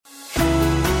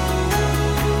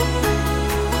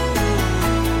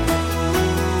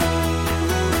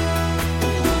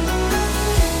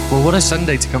Well, what a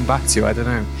Sunday to come back to. I don't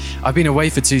know. I've been away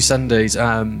for 2 Sundays,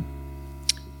 and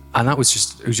it was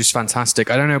just fantastic.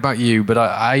 I don't know about you, but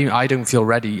I don't feel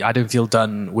ready. I don't feel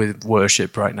done with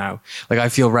worship right now. Like, I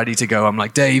feel ready to go. I'm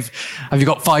like, Dave, have you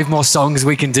got 5 more songs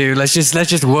we can do? Let's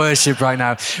just worship right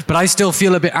now. But I still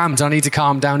feel a bit amped. I need to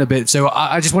calm down a bit. So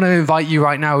I just want to invite you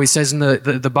right now. It says in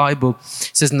the Bible, it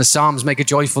says in the Psalms, make a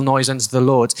joyful noise unto the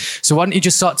Lord. So why don't you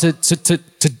just start to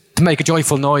make a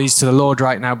joyful noise to the Lord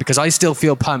right now, because I still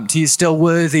feel pumped. He is still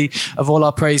worthy of all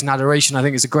our praise and adoration. I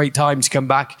think it's a great time to come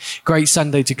back, great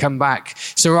Sunday to come back.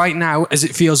 So right now, as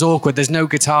it feels awkward, there's no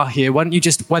guitar here. Why don't you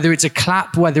just, whether it's a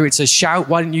clap, whether it's a shout,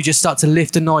 why don't you just start to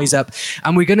lift a noise up?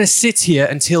 And we're going to sit here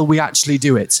until we actually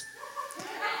do it.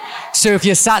 So if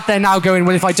you're sat there now going,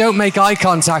 well, if I don't make eye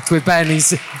contact with Ben,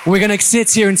 we're going to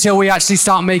sit here until we actually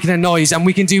start making a noise, and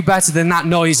we can do better than that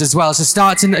noise as well. So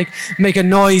start to make a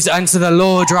noise unto the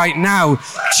Lord right now,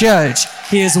 church.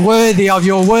 He is worthy of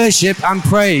your worship and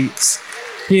praise.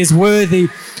 He is worthy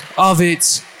of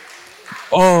it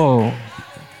all.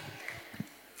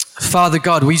 Father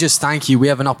God, we just thank you. We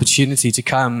have an opportunity to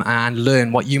come and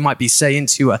learn what you might be saying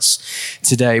to us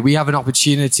today. We have an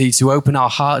opportunity to open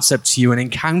our hearts up to you and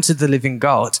encounter the living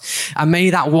God. And may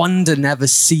that wonder never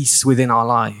cease within our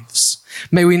lives.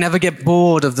 May we never get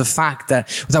bored of the fact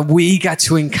that we get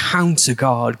to encounter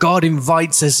God. God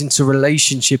invites us into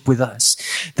relationship with us.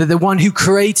 That the one who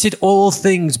created all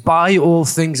things, by all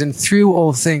things, and through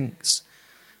all things,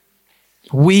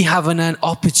 we have an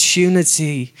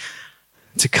opportunity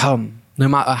to come, no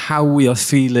matter how we are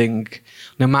feeling,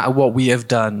 no matter what we have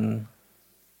done.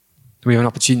 We have an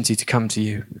opportunity to come to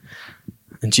you.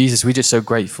 And Jesus, we're just so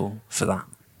grateful for that.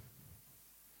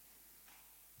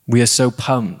 We are so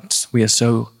pumped. We are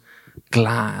so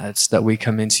glad that we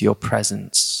come into your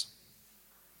presence.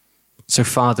 So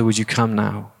Father, would you come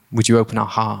now? Would you open our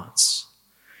hearts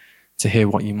to hear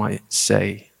what you might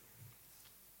say?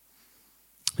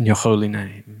 In your holy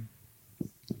name.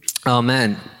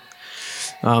 Amen.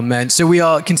 Amen. So we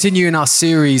are continuing our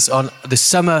series on the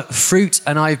summer fruit,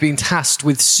 and I've been tasked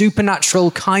with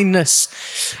supernatural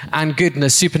kindness and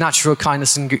goodness. Supernatural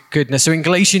kindness and goodness. So in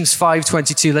Galatians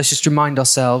 5:22, let's just remind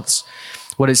ourselves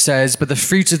what it says. But the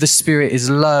fruit of the Spirit is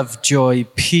love, joy,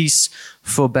 peace,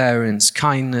 forbearance,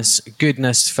 kindness,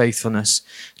 goodness, faithfulness,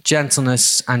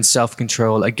 gentleness, and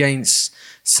self-control. Against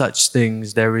such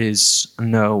things there is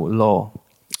no law.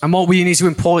 And what we need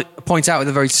to point out at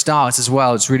the very start as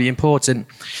well, it's really important,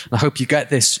 and I hope you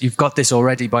get this, you've got this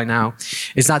already by now,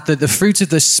 is that the fruit of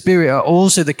the Spirit are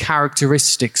also the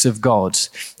characteristics of God.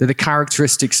 They're the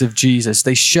characteristics of Jesus.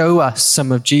 They show us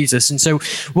some of Jesus. And so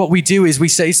what we do is we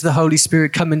say to the Holy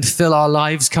Spirit, come and fill our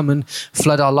lives, come and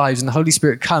flood our lives. And the Holy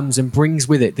Spirit comes and brings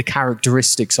with it the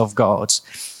characteristics of God.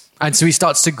 And so he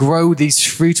starts to grow these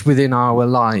fruit within our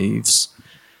lives.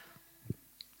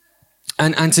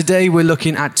 And today we're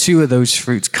looking at 2 of those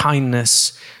fruits,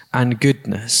 kindness and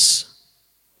goodness.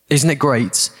 Isn't it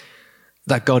great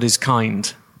that God is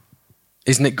kind?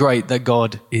 Isn't it great that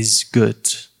God is good?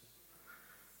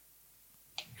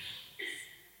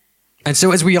 And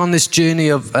so as we're on this journey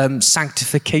of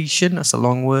sanctification, that's a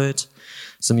long word.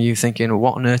 Some of you thinking, well,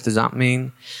 what on earth does that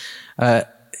mean?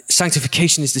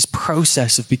 Sanctification is this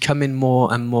process of becoming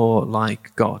more and more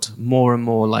like God, more and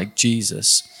more like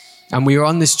Jesus. And we are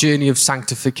on this journey of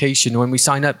sanctification. When we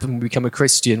sign up and become a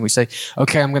Christian, we say,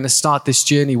 okay, I'm going to start this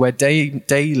journey where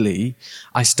daily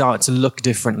I start to look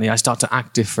differently. I start to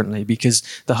act differently because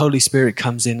the Holy Spirit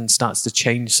comes in and starts to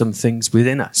change some things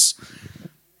within us.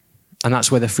 And that's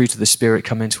where the fruit of the Spirit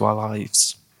come into our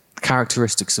lives. The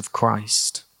characteristics of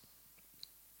Christ.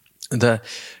 The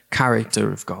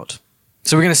character of God.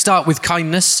 So we're going to start with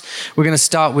kindness. We're going to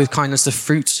start with kindness, the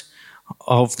fruit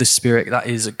of the Spirit, that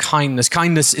is kindness.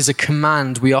 Kindness is a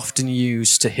command we often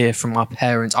use to hear from our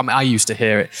parents. I mean, I used to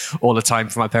hear it all the time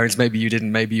from my parents. Maybe you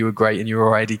didn't. Maybe you were great and you were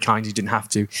already kind. You didn't have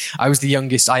to. I was the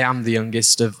youngest. I am the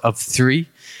youngest of 3.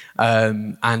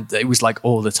 And it was like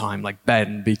all the time, like,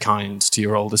 Ben, be kind to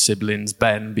your older siblings.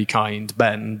 Ben, be kind.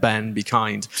 Ben, be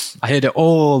kind. I heard it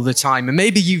all the time. And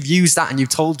maybe you've used that and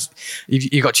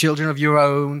you've got children of your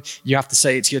own. You have to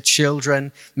say it to your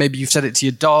children. Maybe you've said it to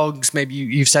your dogs. Maybe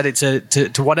you've said it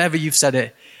to whatever you've said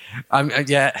it.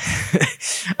 Yeah,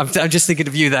 I'm just thinking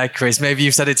of you there, Chris. Maybe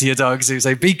you've said it to your dogs who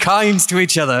say, be kind to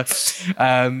each other.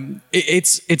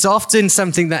 It's often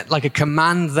something that, like, a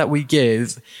command that we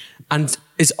give, and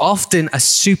is often a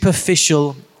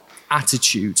superficial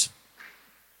attitude.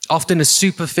 Often a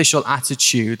superficial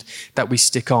attitude that we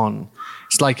stick on.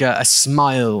 It's like a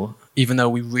smile, even though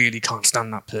we really can't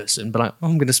stand that person. But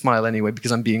I'm going to smile anyway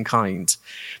because I'm being kind.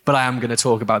 But I am going to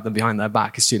talk about them behind their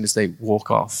back as soon as they walk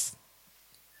off.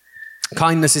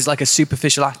 Kindness is like a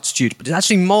superficial attitude, but it's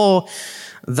actually more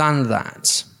than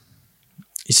that.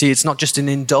 You see, it's not just an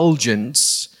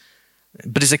indulgence,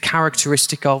 but it's a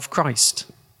characteristic of Christ.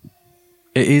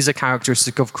 It is a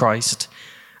characteristic of Christ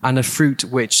and a fruit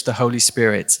which the Holy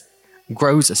Spirit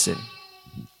grows us in.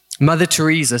 Mother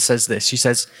Teresa says this. She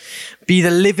says, "Be the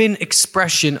living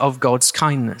expression of God's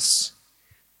kindness.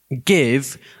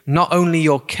 Give not only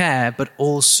your care, but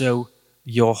also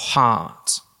your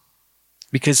heart."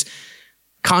 Because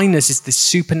kindness is the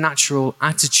supernatural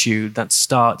attitude that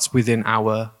starts within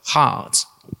our heart.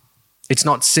 It's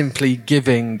not simply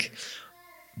giving,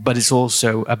 but it's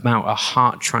also about a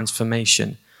heart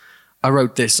transformation. I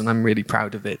wrote this and I'm really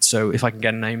proud of it. So if I can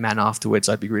get an amen afterwards,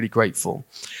 I'd be really grateful.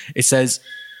 It says,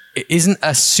 "It isn't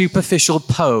a superficial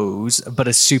pose, but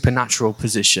a supernatural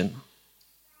position."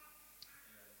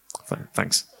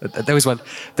 Thanks. There was one.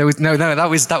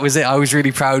 That was it. I was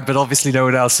really proud, but obviously no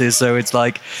one else is. So it's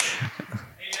like,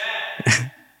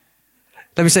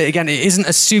 let me say it again. It isn't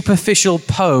a superficial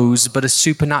pose, but a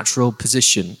supernatural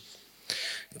position.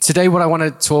 Today, what I want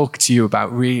to talk to you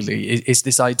about really is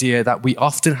this idea that we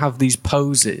often have these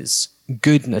poses,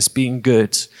 goodness being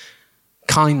good,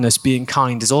 kindness being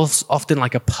kind is often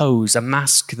like a pose, a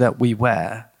mask that we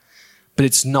wear. But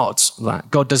it's not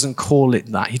that. God doesn't call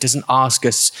it that. He doesn't ask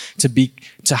us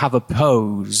to have a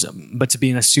pose, but to be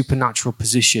in a supernatural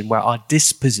position where our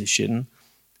disposition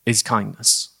is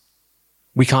kindness.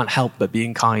 We can't help but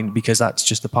being kind because that's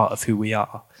just a part of who we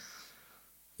are.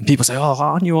 And people say, "Oh,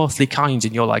 aren't you awfully kind?"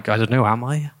 And you're like, "I don't know, am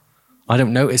I? I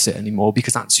don't notice it anymore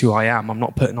because that's who I am. I'm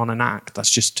not putting on an act.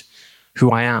 That's just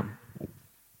who I am."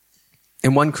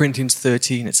 In 1 Corinthians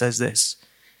 13, it says this,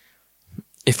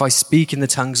 "If I speak in the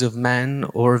tongues of men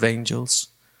or of angels,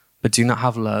 but do not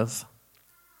have love,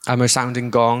 I'm a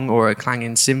sounding gong or a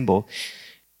clanging cymbal."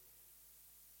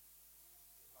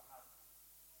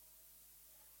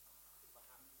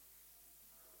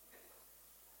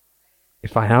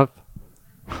 If I have.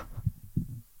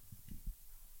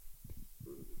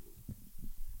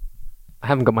 I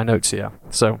haven't got my notes here,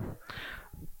 so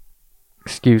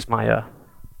excuse my...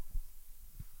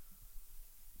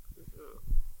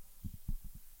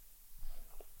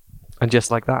 And just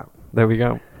like that, there we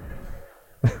go.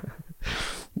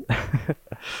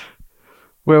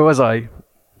 Where was I?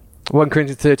 1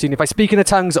 Corinthians 13. "If I speak in the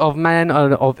tongues of men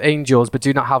and of angels, but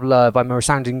do not have love, I'm a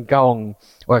resounding gong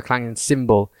or a clanging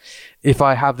cymbal. If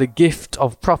I have the gift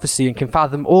of prophecy and can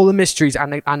fathom all the mysteries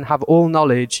and have all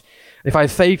knowledge, if I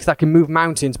have faith that can move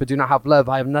mountains, but do not have love,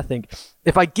 I have nothing.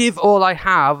 If I give all I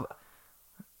have,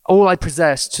 all I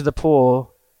possess to the poor,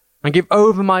 and give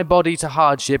over my body to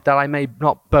hardship that I may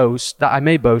boast,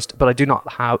 but I do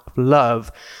not have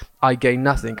love, I gain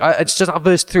nothing." It's just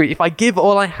verse 3. If I give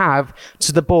all I have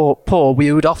to the poor,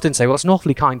 we would often say, well, it's an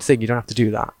awfully kind thing. You don't have to do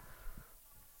that.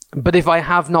 But if I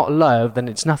have not love, then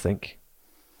it's nothing.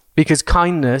 Because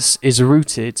kindness is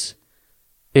rooted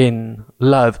in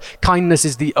love. Kindness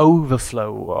is the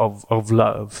overflow of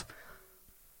love.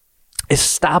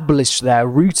 Established there,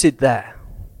 rooted there.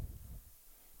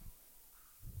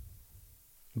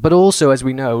 But also, as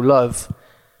we know, love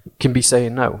can be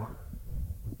saying no.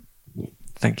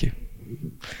 Thank you.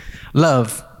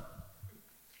 Love.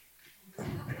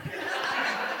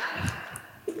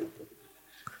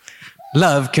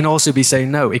 Love can also be saying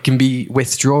no. It can be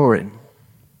withdrawing.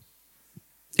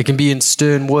 It can be in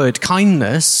stern word.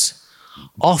 Kindness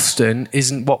often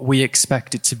isn't what we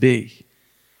expect it to be.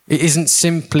 It isn't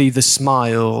simply the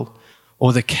smile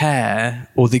or the care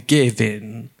or the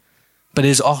giving, but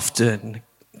is often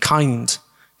kind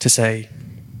to say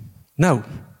no.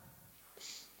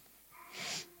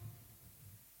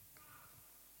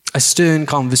 A stern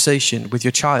conversation with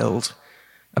your child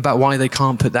about why they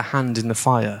can't put their hand in the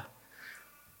fire.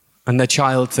 And their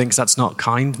child thinks, "That's not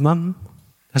kind, Mum.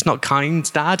 That's not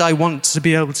kind, Dad. I want to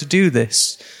be able to do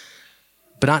this."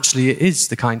 But actually, it is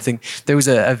the kind thing. There was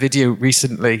a video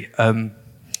recently.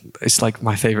 It's like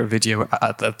my favorite video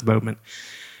at the moment.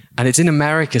 And it's in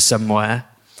America somewhere.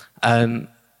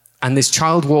 And this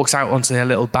child walks out onto their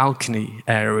little balcony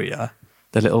area,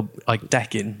 the little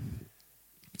decking.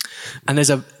 And there's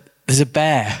a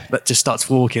bear that just starts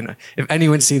walking. If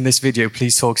anyone's seen this video,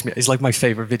 please talk to me. It's like my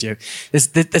favorite video.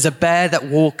 There's a bear that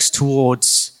walks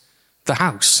towards the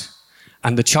house.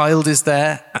 And the child is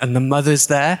there, and the mother's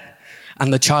there.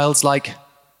 And the child's like,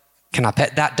 "Can I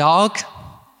pet that dog?"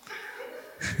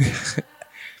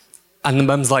 And the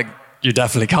mum's like, "You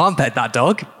definitely can't pet that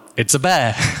dog. It's a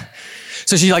bear."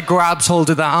 So she grabs hold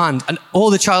of that hand, and all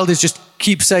the child is just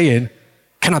keep saying,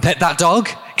 "Can I pet that dog?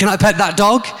 Can I pet that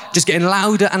dog?" Just getting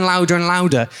louder and louder and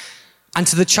louder. And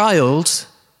to the child,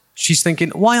 She's thinking,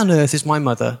 why on earth is my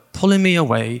mother pulling me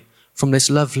away from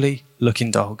this lovely looking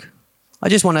dog? I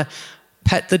just want to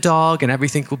pet the dog and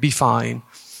everything will be fine.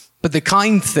 But the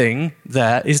kind thing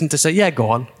there isn't to say, yeah,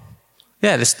 go on.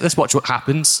 Yeah, let's watch what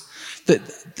happens.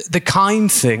 The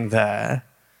kind thing there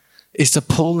is to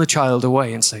pull the child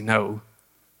away and say, no,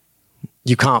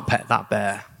 you can't pet that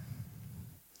bear.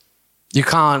 You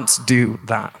can't do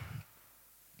that.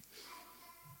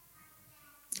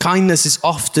 Kindness is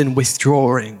often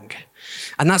withdrawing.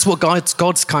 And that's what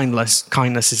God's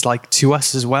kindness is like to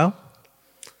us as well.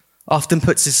 Often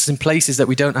puts us in places that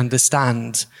we don't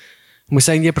understand. And we're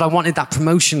saying, yeah, but I wanted that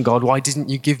promotion, God. Why didn't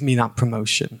you give me that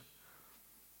promotion?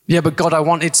 Yeah, but God, I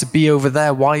wanted to be over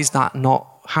there. Why is that not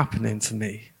happening for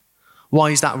me? Why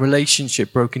is that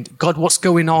relationship broken? God, what's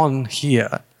going on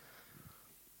here?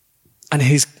 And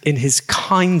in his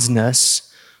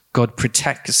kindness, God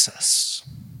protects us.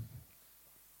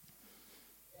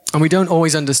 And we don't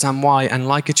always understand why, and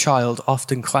like a child,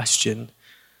 often question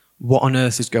what on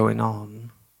earth is going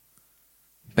on.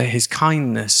 But his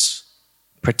kindness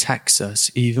protects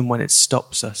us even when it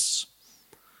stops us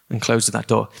and closes that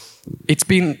door. It's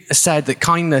been said that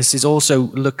kindness is also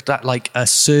looked at like a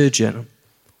surgeon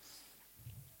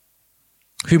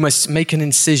who must make an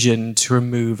incision to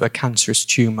remove a cancerous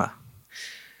tumor.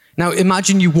 Now,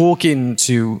 imagine you walk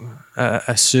into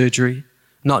a surgery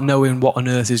not knowing what on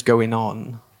earth is going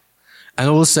on. And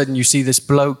all of a sudden you see this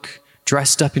bloke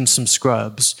dressed up in some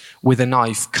scrubs with a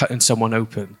knife cutting someone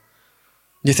open.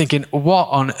 You're thinking, what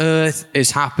on earth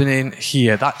is happening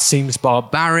here? That seems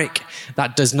barbaric.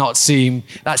 That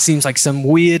seems like some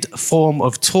weird form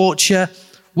of torture.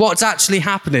 What's actually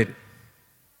happening?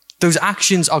 Those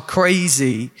actions are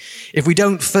crazy if we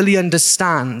don't fully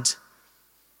understand.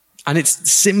 And it's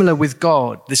similar with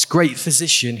God, this great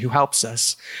physician who helps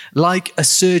us. Like a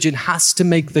surgeon has to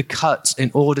make the cut in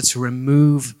order to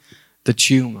remove the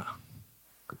tumor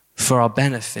for our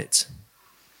benefit.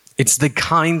 It's the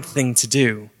kind thing to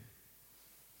do.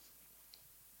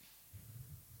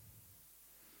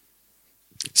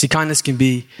 See, kindness can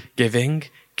be giving,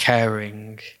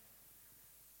 caring,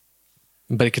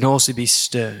 but it can also be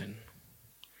stern.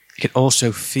 It can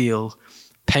also feel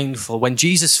painful. When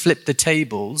Jesus flipped the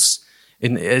tables,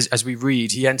 as we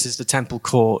read, he enters the temple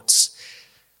courts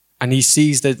and he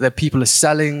sees that the people are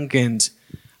selling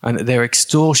and they're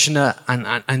extortionate,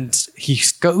 and he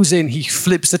goes in, he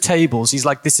flips the tables. He's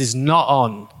like, this is not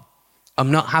on.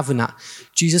 I'm not having that.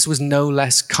 Jesus was no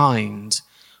less kind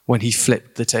when he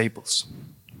flipped the tables.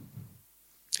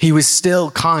 He was still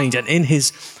kind, and in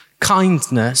his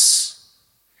kindness,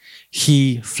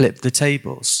 he flipped the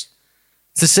tables.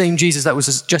 It's the same Jesus that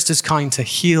was just as kind to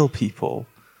heal people.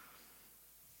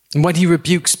 And when he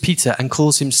rebukes Peter and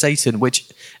calls him Satan, which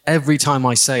every time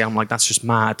I say, I'm like, that's just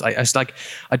mad.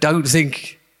 I don't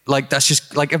think, like, that's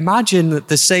just, like, imagine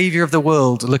the savior of the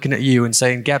world looking at you and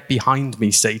saying, get behind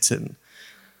me, Satan.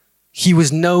 He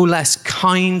was no less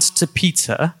kind to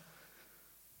Peter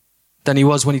than he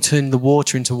was when he turned the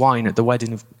water into wine at the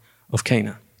wedding of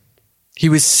Cana. He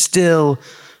was still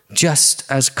just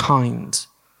as kind.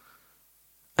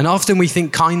 And often we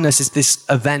think kindness is this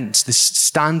event, this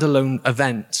standalone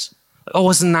event. Oh,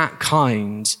 wasn't that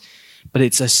kind? But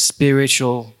it's a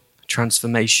spiritual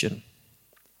transformation.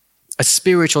 A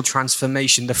spiritual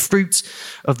transformation. The fruit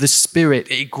of the Spirit,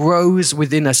 it grows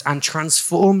within us and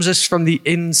transforms us from the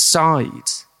inside.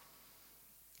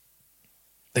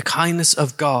 The kindness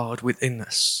of God within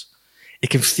us.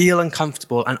 It can feel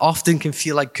uncomfortable and often can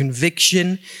feel like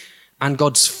conviction and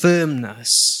God's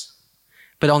firmness.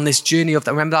 But on this journey of,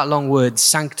 remember that long word,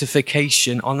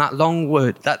 sanctification, on that long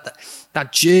word,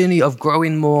 that journey of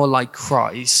growing more like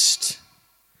Christ,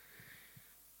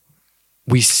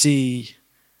 we see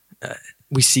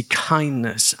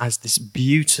kindness as this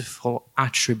beautiful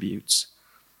attribute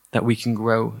that we can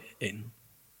grow in.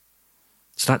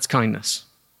 So that's kindness.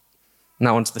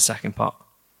 Now on to the second part.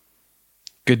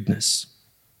 Goodness.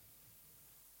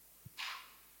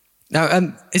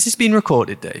 Now, is this being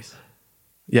recorded, Dave?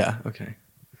 Yeah, okay.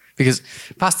 Because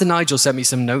Pastor Nigel sent me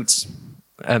some notes.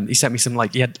 He sent me some,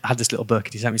 he had this little book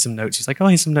and he sent me some notes. He's like, oh,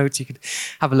 here's some notes. You could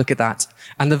have a look at that.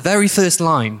 And the very first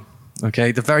line,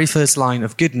 the very first line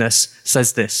of goodness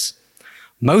says this.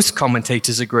 Most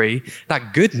commentators agree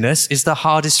that goodness is the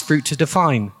hardest fruit to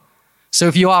define. So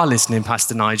if you are listening,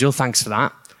 Pastor Nigel, thanks for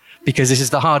that. Because this is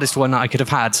the hardest one that I could have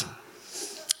had.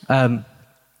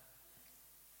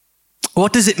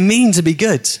 What does it mean to be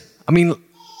good? I mean,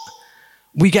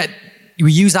 we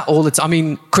use that all the time. I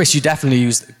mean, Chris, you definitely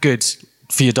use good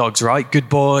for your dogs, right? Good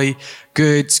boy,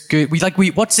 good.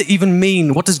 What does it even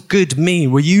mean? What does good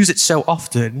mean? We use it so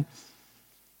often.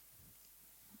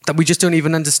 that we just don't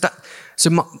even understand.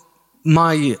 So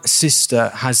my sister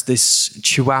has this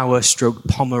Chihuahua stroke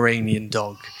Pomeranian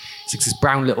dog. It's like this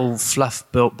brown little fluff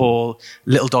ball,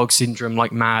 little dog syndrome,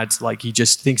 like mad. Like he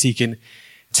just thinks he can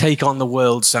take on the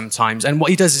world sometimes. And what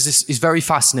he does is very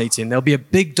fascinating. There'll be a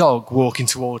big dog walking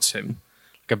towards him,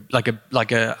 like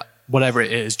a whatever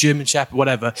it is, German Shepherd,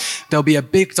 whatever. There'll be a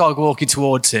big dog walking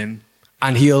towards him,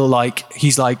 and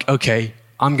he's like, okay,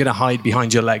 I'm going to hide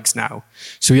behind your legs now.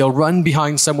 So he'll run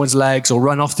behind someone's legs or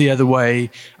run off the other way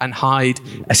and hide.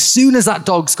 As soon as that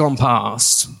dog's gone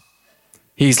past,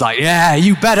 he's like, yeah,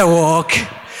 you better walk.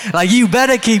 Like, you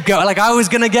better keep going. Like, I was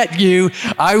going to get you.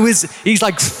 He's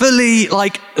like fully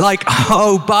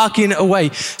barking away.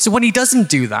 So when he doesn't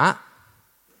do that,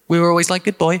 we were always like,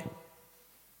 good boy.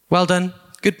 Well done.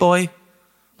 Good boy.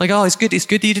 Like, oh, it's good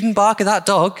that you didn't bark at that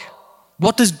dog.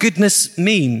 What does goodness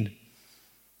mean?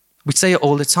 We say it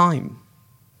all the time.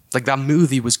 Like, that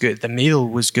movie was good. The meal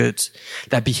was good.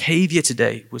 Their behavior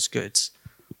today was good.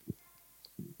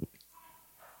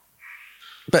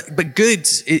 But good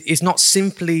is not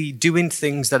simply doing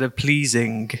things that are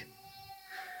pleasing.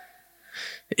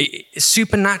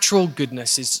 Supernatural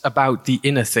goodness is about the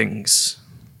inner things.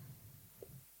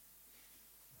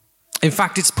 In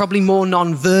fact, it's probably more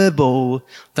non-verbal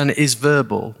than it is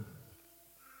verbal.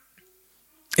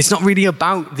 It's not really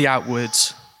about the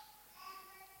outwards.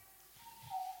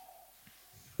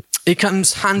 It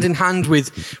comes hand in hand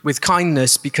with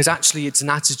kindness because actually it's an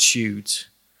attitude,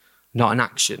 not an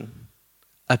action.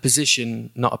 A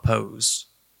position, not a pose.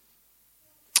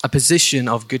 A position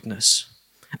of goodness.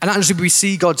 And actually we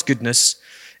see God's goodness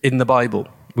in the Bible.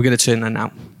 We're going to turn there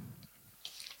now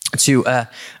to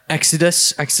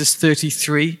Exodus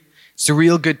 33. It's a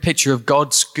real good picture of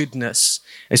God's goodness.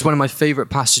 It's one of my favorite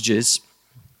passages.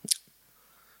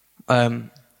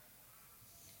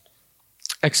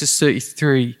 Exodus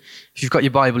 33. If you've got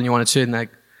your Bible and you want to turn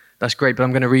there, that's great, but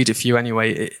I'm going to read it for you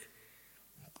anyway.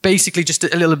 Basically, just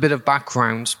a little bit of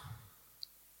background.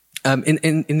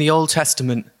 In the Old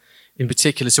Testament in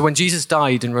particular, so when Jesus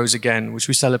died and rose again, which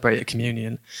we celebrate at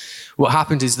communion, what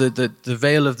happened is that the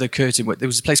veil of the curtain, there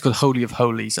was a place called Holy of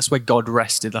Holies. That's where God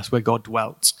rested. That's where God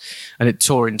dwelt. And it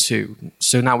tore in two.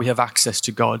 So now we have access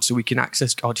to God. So we can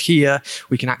access God here.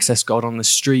 We can access God on the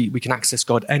street. We can access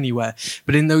God anywhere.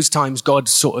 But in those times, God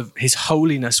his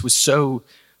holiness was so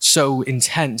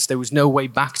intense. There was no way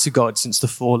back to God since the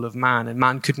fall of man, and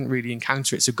man couldn't really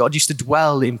encounter it. So God used to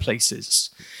dwell in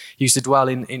places. He used to dwell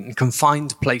in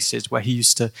confined places where he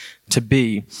used to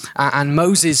be. And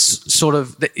Moses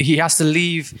he has to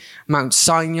leave Mount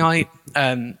Sinai,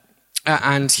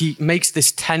 and he makes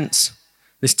this tent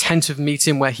of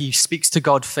meeting where he speaks to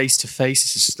God face to face.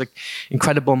 It's just like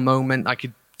incredible moment. I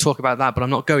could talk about that, but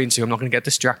I'm not going to. I'm not going to get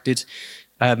distracted.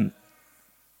 And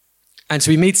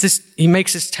so he makes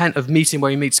this tent of meeting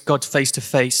where he meets God face to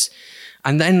face.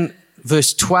 And then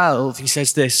verse 12, he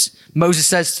says this. Moses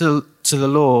says to the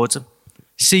Lord,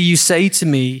 see, you say to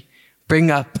me,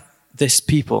 bring up this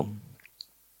people.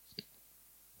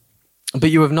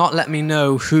 But you have not let me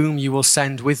know whom you will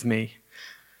send with me.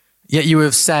 Yet you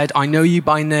have said, I know you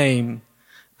by name,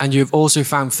 and you have also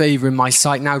found favor in my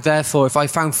sight. Now, therefore, if I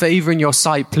found favor in your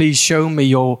sight, please show me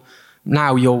your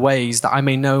ways, that I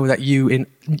may know you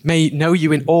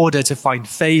in order to find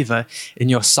favor in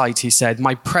your sight, he said.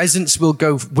 My presence will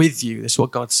go with you. This is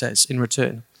what God says in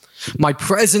return. My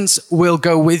presence will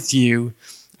go with you,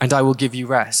 and I will give you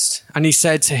rest. And he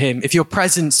said to him, if your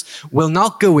presence will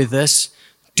not go with us,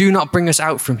 do not bring us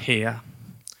out from here.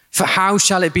 For how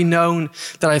shall it be known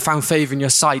that I found favor in your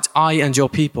sight, I and your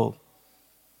people?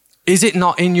 Is it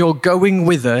not in your going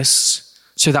with us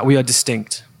so that we are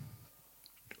distinct?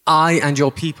 I and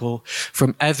your people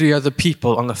from every other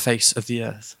people on the face of the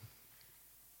earth.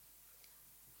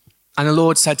 And the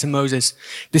Lord said to Moses,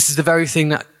 this is the very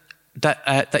thing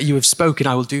that you have spoken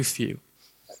I will do for you.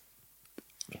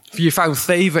 For you found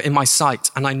favor in my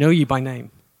sight, and I know you by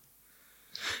name.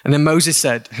 And then Moses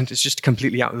said, and it's just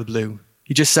completely out of the blue,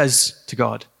 he just says to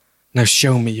God, now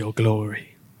show me your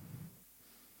glory.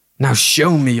 Now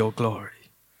show me your glory.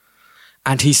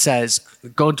 And he says,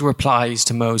 God replies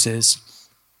to Moses,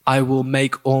 I will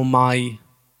make all my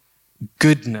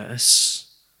goodness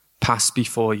pass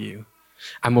before you,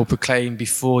 and will proclaim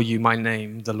before you my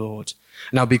name, the Lord.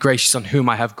 And I'll be gracious on whom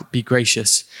I have be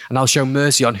gracious, and I'll show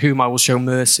mercy on whom I will show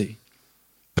mercy.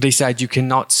 But he said, you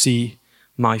cannot see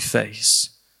my face,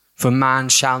 for man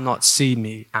shall not see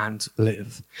me and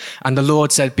live. And the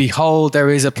Lord said, behold, there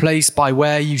is a place by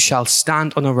where you shall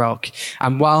stand on a rock,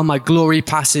 and while my glory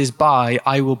passes by,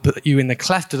 I will put you in the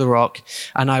cleft of the rock,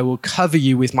 and I will cover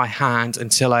you with my hand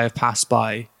until I have passed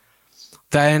by.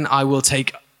 Then I will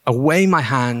take away my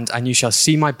hand, and you shall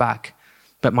see my back,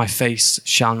 but my face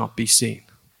shall not be seen.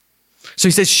 So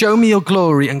he says, show me your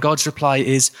glory. And God's reply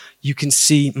is, you can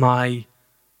see my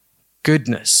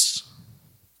goodness.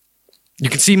 You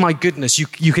can see my goodness. You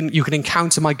can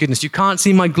encounter my goodness. You can't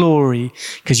see my glory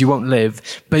because you won't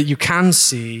live, but you can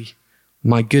see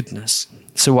my goodness.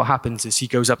 So what happens is he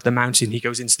goes up the mountain. He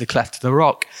goes into the cleft of the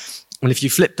rock. And if you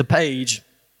flip the page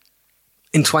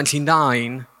in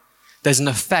 29, there's an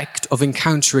effect of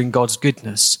encountering God's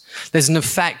goodness. There's an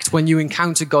effect when you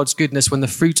encounter God's goodness, when the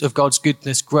fruit of God's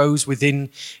goodness grows within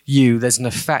you, there's an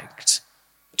effect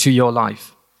to your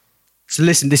life. So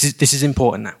listen, this is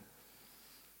important now.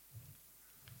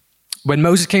 When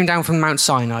Moses came down from Mount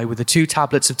Sinai with the 2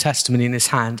 tablets of testimony in his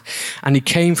hand, and he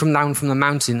came down from the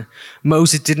mountain,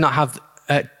 Moses did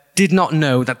not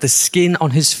know that the skin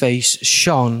on his face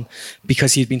shone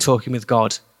because he had been talking with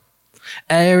God.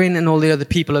 Aaron and all the other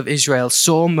people of Israel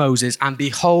saw Moses, and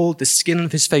behold, the skin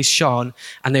of his face shone,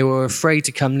 and they were afraid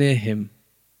to come near him.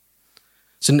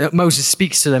 So Moses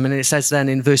speaks to them, and it says then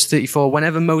in verse 34,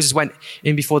 whenever Moses went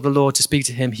in before the Lord to speak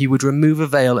to him, he would remove a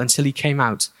veil until he came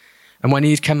out. And when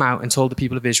he had come out and told the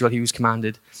people of Israel he was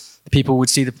commanded, the people would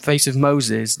see the face of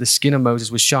Moses, the skin of Moses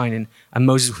was shining, and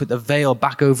Moses put the veil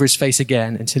back over his face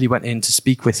again until he went in to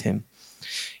speak with him.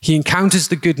 He encounters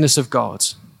the goodness of God,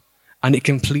 and it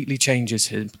completely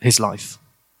changes his life.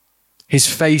 His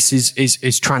face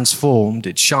is transformed,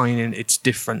 it's shining, it's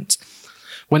different.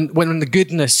 When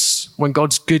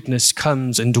God's goodness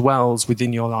comes and dwells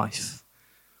within your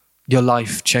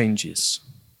life changes.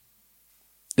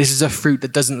 This is a fruit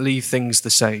that doesn't leave things the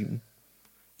same.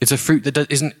 It's a fruit that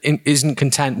isn't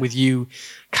content with you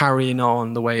carrying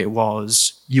on the way it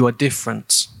was. You are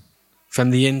different from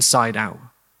the inside out.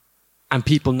 And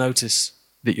people notice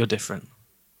that you're different.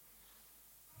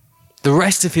 The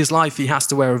rest of his life, he has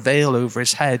to wear a veil over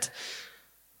his head.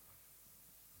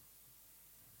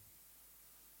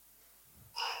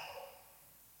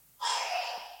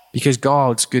 Because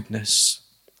God's goodness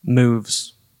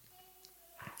moves.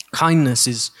 Kindness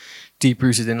is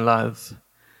deep-rooted in love,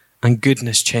 and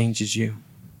goodness changes you.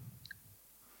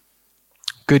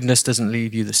 Goodness doesn't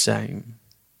leave you the same.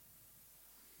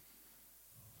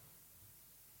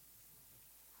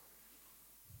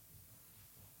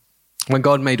 When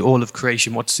God made all of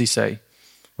creation, what does he say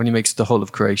when he makes the whole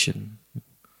of creation?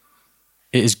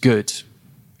 It is good.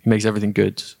 He makes everything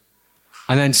good.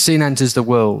 And then sin enters the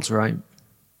world, right?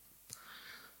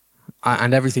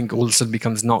 And everything all of a sudden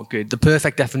becomes not good. The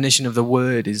perfect definition of the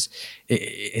word is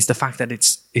the fact that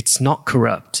it's not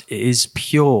corrupt. It is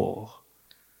pure.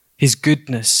 His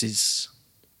goodness is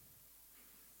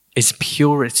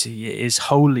purity. It is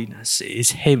holiness. It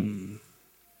is him.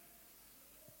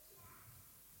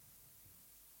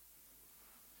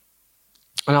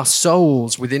 And our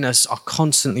souls within us are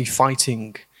constantly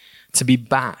fighting to be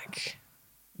back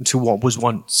to what was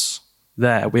once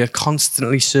there. We are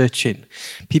constantly searching.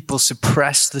 People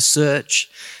suppress the search.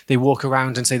 They walk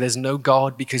around and say there's no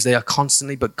God because they are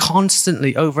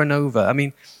constantly over and over. I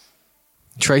mean,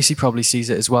 Tracy probably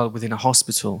sees it as well within a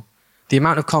hospital. The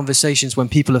amount of conversations when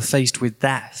people are faced with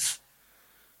death,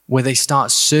 where they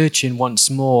start searching once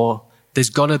more. There's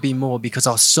got to be more because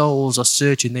our souls are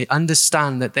searching. They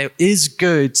understand that there is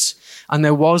good and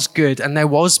there was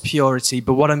purity.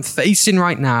 But what I'm facing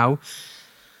right now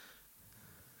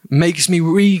makes me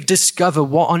rediscover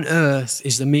what on earth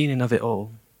is the meaning of it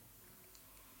all.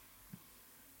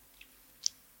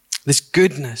 This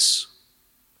goodness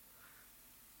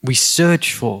we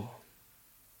search for.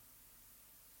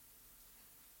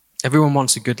 Everyone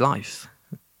wants a good life.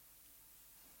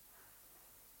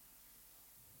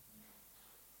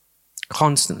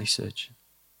 Constantly searching.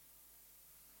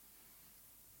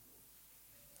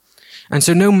 And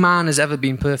so no man has ever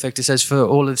been perfect. It says, for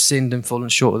all have sinned and fallen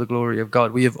short of the glory of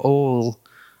God. We have all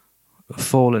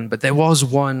fallen, but there was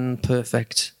one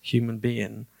perfect human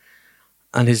being,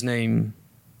 and his name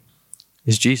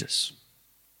is Jesus.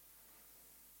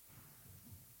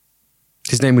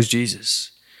 His name was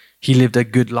Jesus. He lived a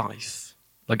good life,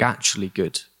 like actually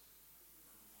good.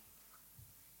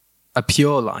 A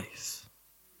pure life.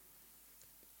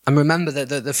 And remember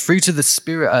that the fruit of the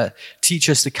Spirit teach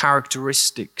us the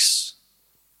characteristics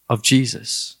of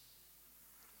Jesus.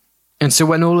 And so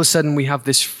when all of a sudden we have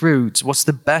this fruit, what's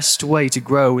the best way to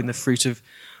grow in the fruit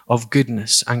of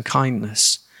goodness and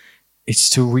kindness? It's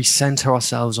to recenter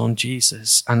ourselves on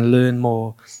Jesus and learn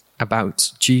more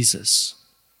about Jesus.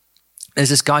 There's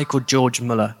this guy called George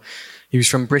Muller. He was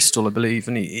from Bristol, I believe,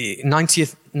 and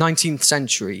 19th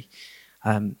century,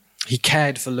 he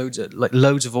cared for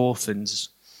loads of orphans.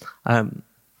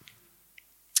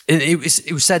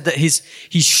 It was said that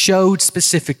he showed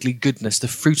specifically goodness, the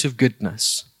fruit of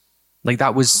goodness. Like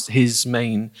that was his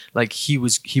main, like he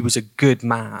was a good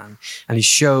man, and he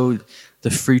showed the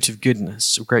fruit of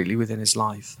goodness greatly within his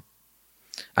life.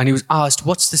 And he was asked,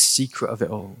 what's the secret of it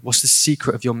all? What's the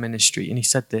secret of your ministry? And he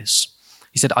said this.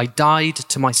 He said, I died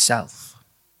to myself.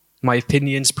 My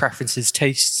opinions, preferences,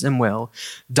 tastes, and will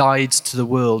died to the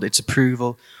world, its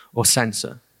approval or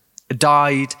censor.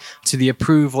 Died to the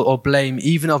approval or blame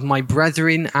even of my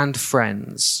brethren and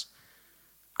friends.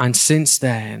 And since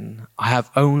then, I have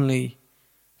only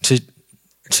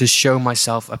to show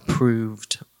myself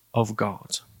approved of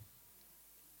God.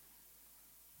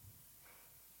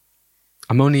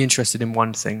 I'm only interested in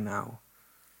one thing now,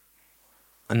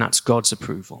 and that's God's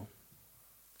approval.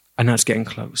 And that's getting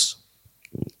close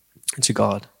to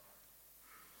God.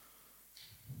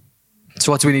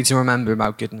 So what do we need to remember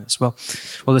about goodness? Well,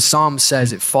 the Psalm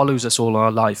says it follows us all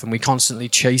our life, and we're constantly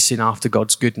chasing after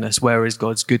God's goodness. Where is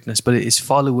God's goodness? But it is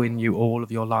following you all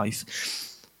of your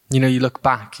life. You know, you look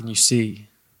back and you see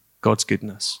God's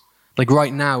goodness. Like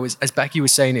right now, as Becky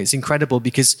was saying, it's incredible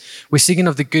because we're singing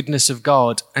of the goodness of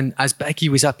God. And as Becky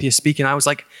was up here speaking, I was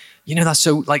like, you know, that's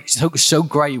so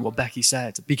great what Becky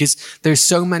said, because there's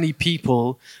so many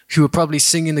people who are probably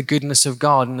singing the goodness of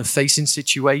God and are facing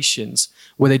situations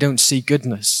where they don't see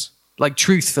goodness. Like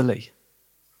truthfully.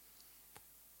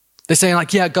 They're saying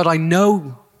like, yeah, God, I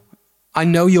know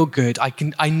you're good. I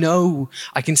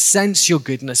can sense your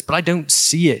goodness, but I don't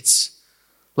see it.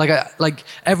 Like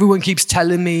everyone keeps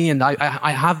telling me, and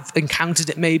I have encountered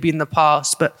it maybe in the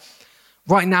past, but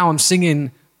right now I'm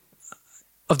singing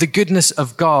of the goodness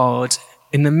of God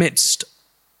in the midst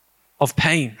of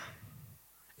pain,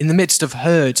 in the midst of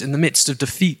hurt, in the midst of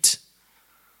defeat.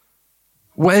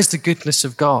 Where's the goodness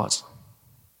of God?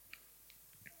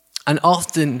 And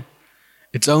often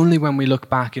it's only when we look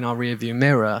back in our rearview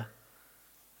mirror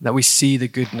that we see the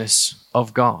goodness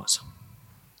of God.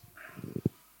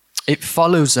 It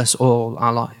follows us all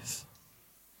our life.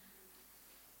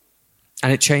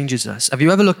 And it changes us. Have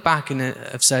you ever looked back and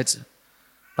have said,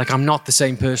 like, I'm not the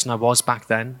same person I was back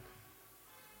then?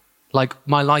 Like,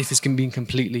 my life has been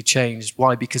completely changed.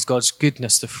 Why? Because God's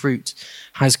goodness, the fruit,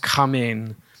 has come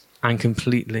in and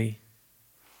completely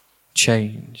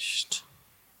changed.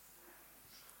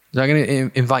 So I'm going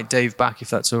to invite Dave back, if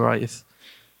that's all right.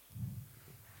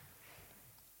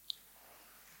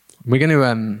 We're going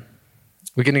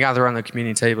to gather around the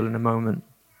communion table in a moment.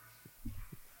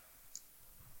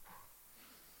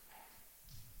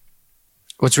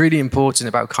 What's really important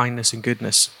about kindness and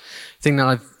goodness, the thing that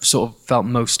I've sort of felt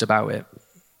most about it,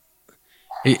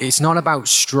 it's not about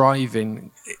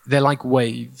striving. They're like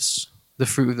waves. The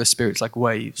fruit of the Spirit's like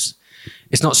waves.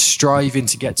 It's not striving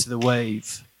to get to the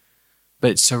wave, but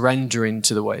it's surrendering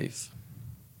to the wave.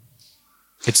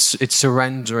 It's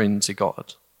surrendering to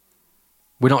God.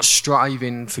 We're not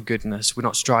striving for goodness. We're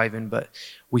not striving, but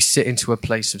we sit into a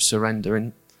place of surrender.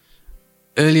 And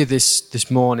earlier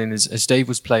this morning, as Dave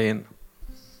was playing,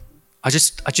 I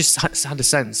just had a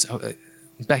sense.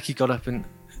 Becky got up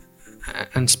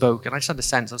and spoke, and I just had a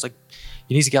sense. I was like,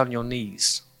 you need to get on your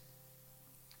knees.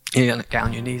 You need to get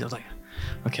on your knees. I was like,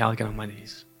 okay, I'll get on my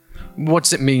knees. What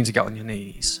does it mean to get on your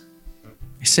knees?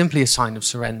 It's simply a sign of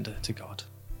surrender to God.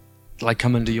 That I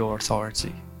come under your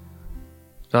authority.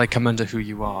 That I come under who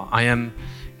you are. I am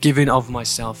giving of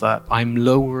myself up. I'm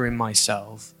lowering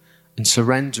myself and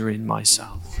surrendering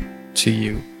myself to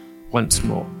you once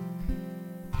more.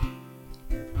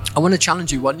 I want to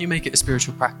challenge you. Why don't you make it a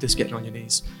spiritual practice, getting on your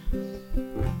knees?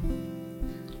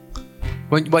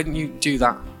 Why don't you do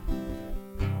that?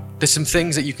 There's some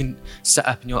things that you can set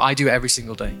up, and I do it every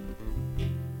single day.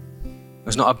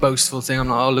 It's not a boastful thing. I'm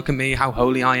not, oh, look at me, how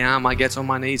holy I am. I get on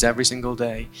my knees every single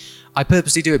day. I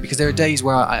purposely do it because there are days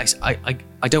where I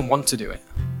don't want to do it.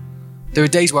 There are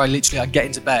days where I get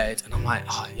into bed and I'm like,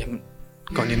 oh, you haven't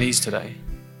got on your knees today.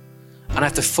 And I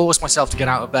have to force myself to get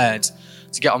out of bed,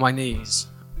 to get on my knees,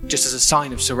 just as a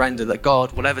sign of surrender that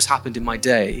God, whatever's happened in my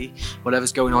day,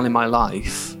 whatever's going on in my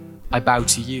life, I bow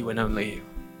to you and only you.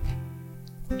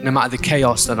 No matter the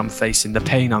chaos that I'm facing, the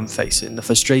pain I'm facing, the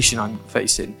frustration I'm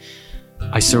facing,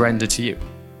 I surrender to you.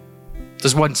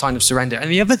 There's one sign of surrender.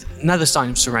 And another sign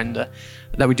of surrender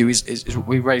that we do is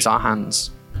we raise our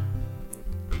hands.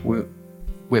 We're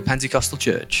a Pentecostal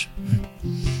church.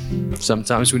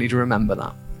 Sometimes we need to remember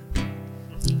that.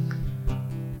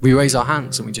 We raise our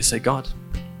hands and we just say, God,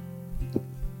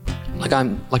 like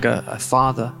I'm like a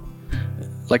father,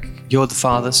 like you're the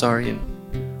father, sorry, and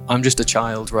I'm just a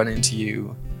child running to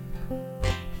you.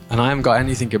 And I haven't got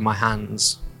anything in my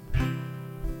hands.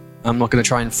 I'm not going to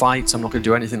try and fight. I'm not going to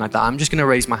do anything like that. I'm just going to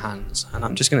raise my hands and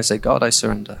I'm just going to say, God, I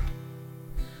surrender.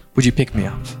 Would you pick me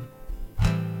up?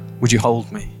 Would you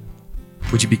hold me?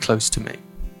 Would you be close to me?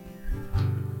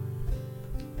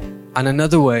 And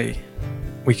another way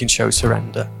we can show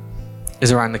surrender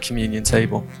is around the communion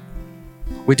table.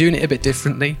 We're doing it a bit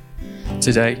differently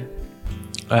today.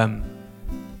 For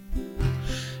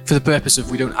the purpose of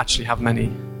we don't actually have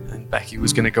many, and Becky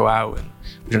was going to go out and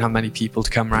we don't have many people to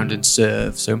come around and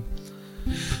serve. So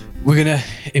we're going to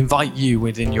invite you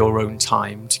within your own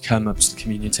time to come up to the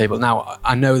communion table. Now,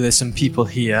 I know there's some people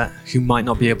here who might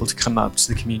not be able to come up to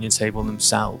the communion table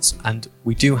themselves. And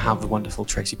we do have the wonderful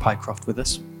Tracy Pycroft with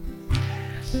us.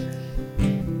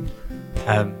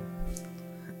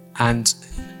 And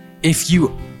if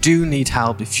you do need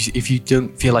help, if you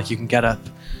don't feel like you can get up,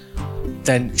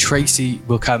 then Tracy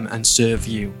will come and serve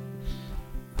you.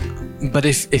 But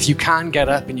if you can get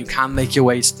up and you can make your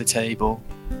way to the table,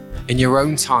 in your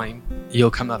own time,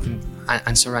 you'll come up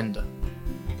and surrender.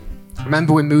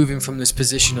 Remember, we're moving from this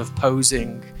position of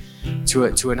posing to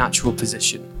a natural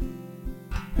position.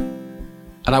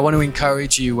 And I want to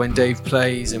encourage you when Dave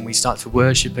plays and we start to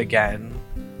worship again,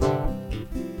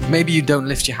 maybe you don't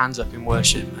lift your hands up in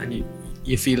worship and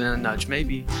you're feeling a nudge.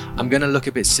 Maybe I'm going to look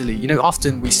a bit silly. You know,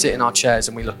 often we sit in our chairs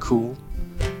and we look cool.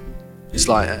 It's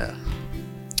like,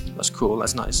 that's cool,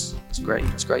 that's nice, that's great.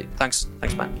 Thanks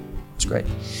man, that's great.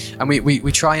 And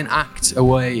we try and act a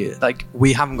way like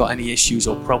we haven't got any issues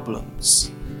or problems.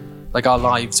 Like our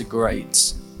lives are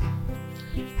great.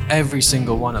 Every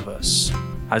single one of us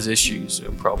has issues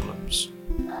or problems.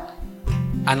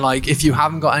 And like, if you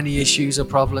haven't got any issues or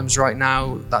problems right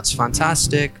now, that's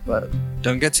fantastic, but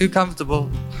don't get too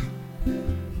comfortable.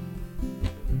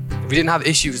 If we didn't have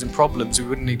issues and problems, we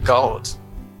wouldn't need God.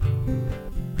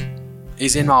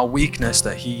 It's in our weakness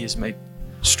that He is made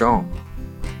strong.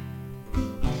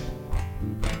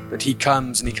 That He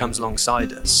comes and He comes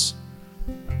alongside us.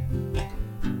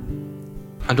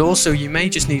 And also, you may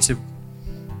just need to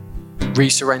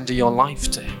resurrender your life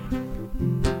to Him.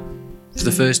 For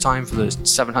the first time, for the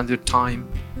 700th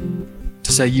time,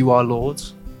 to say, you are Lord,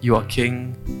 you are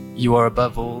King, you are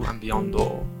above all and beyond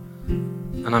all.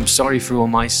 And I'm sorry for all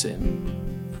my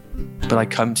sin, but I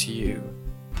come to you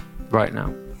right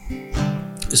now.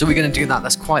 So we're going to do that.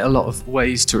 That's quite a lot of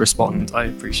ways to respond. I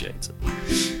appreciate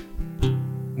it.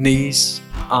 Knees,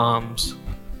 arms,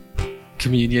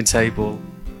 communion table,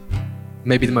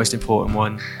 maybe the most important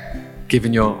one,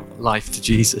 giving your life to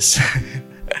Jesus.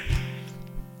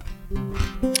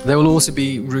 There will also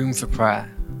be room for prayer.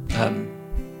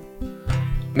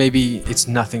 Maybe it's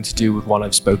nothing to do with what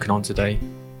I've spoken on today.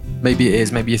 Maybe it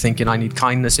is. Maybe you're thinking, I need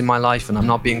kindness in my life and I'm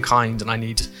not being kind and I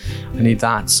need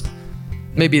that.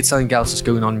 Maybe it's something else that's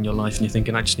going on in your life and you're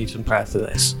thinking, I just need some prayer for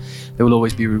this. There will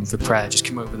always be room for prayer. Just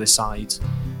come over this side.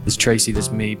 There's Tracy,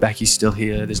 there's me, Becky's still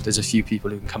here. There's a few people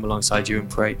who can come alongside you and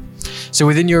pray. So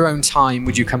within your own time,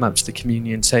 would you come up to the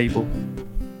communion table?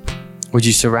 Would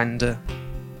you surrender?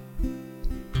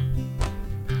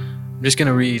 I'm just going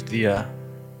to read the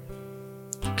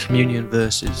communion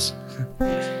verses.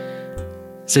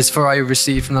 It says, for I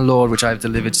received from the Lord which I have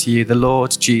delivered to you. The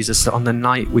Lord Jesus, on the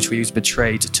night which he was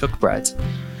betrayed, took bread.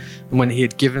 And when he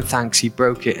had given thanks, he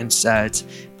broke it and said,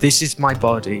 this is my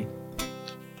body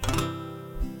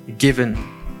given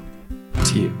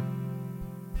to you.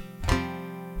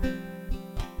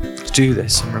 Do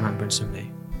this in remembrance of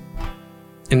me.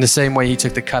 In the same way, he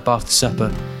took the cup after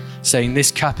supper, saying,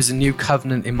 this cup is a new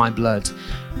covenant in my blood.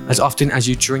 As often as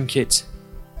you drink it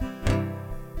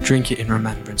in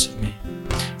remembrance of me.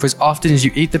 For as often as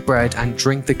you eat the bread and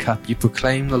drink the cup, you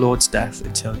proclaim the Lord's death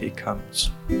until he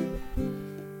comes.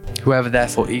 Whoever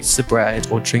therefore eats the bread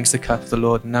or drinks the cup of the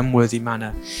Lord in an unworthy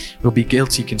manner will be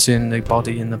guilty concerning the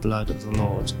body and the blood of the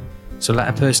Lord. So let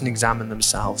a person examine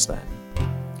themselves then.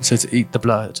 So to eat the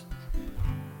blood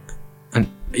and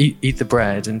eat the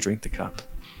bread and drink the cup.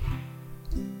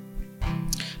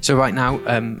 So right now,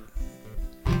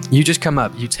 you just come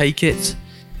up, you take it.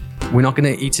 We're not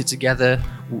going to eat it together.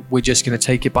 We're just going to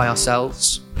take it by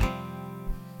ourselves.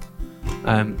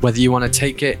 Whether you want to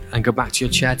take it and go back to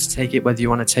your chair to take it, whether you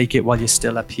want to take it while you're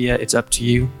still up here, it's up to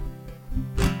you.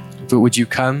 But would you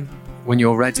come when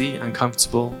you're ready and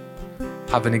comfortable,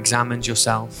 having examined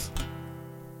yourself,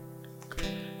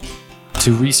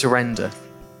 to resurrender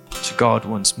to God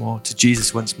once more, to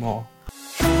Jesus once more,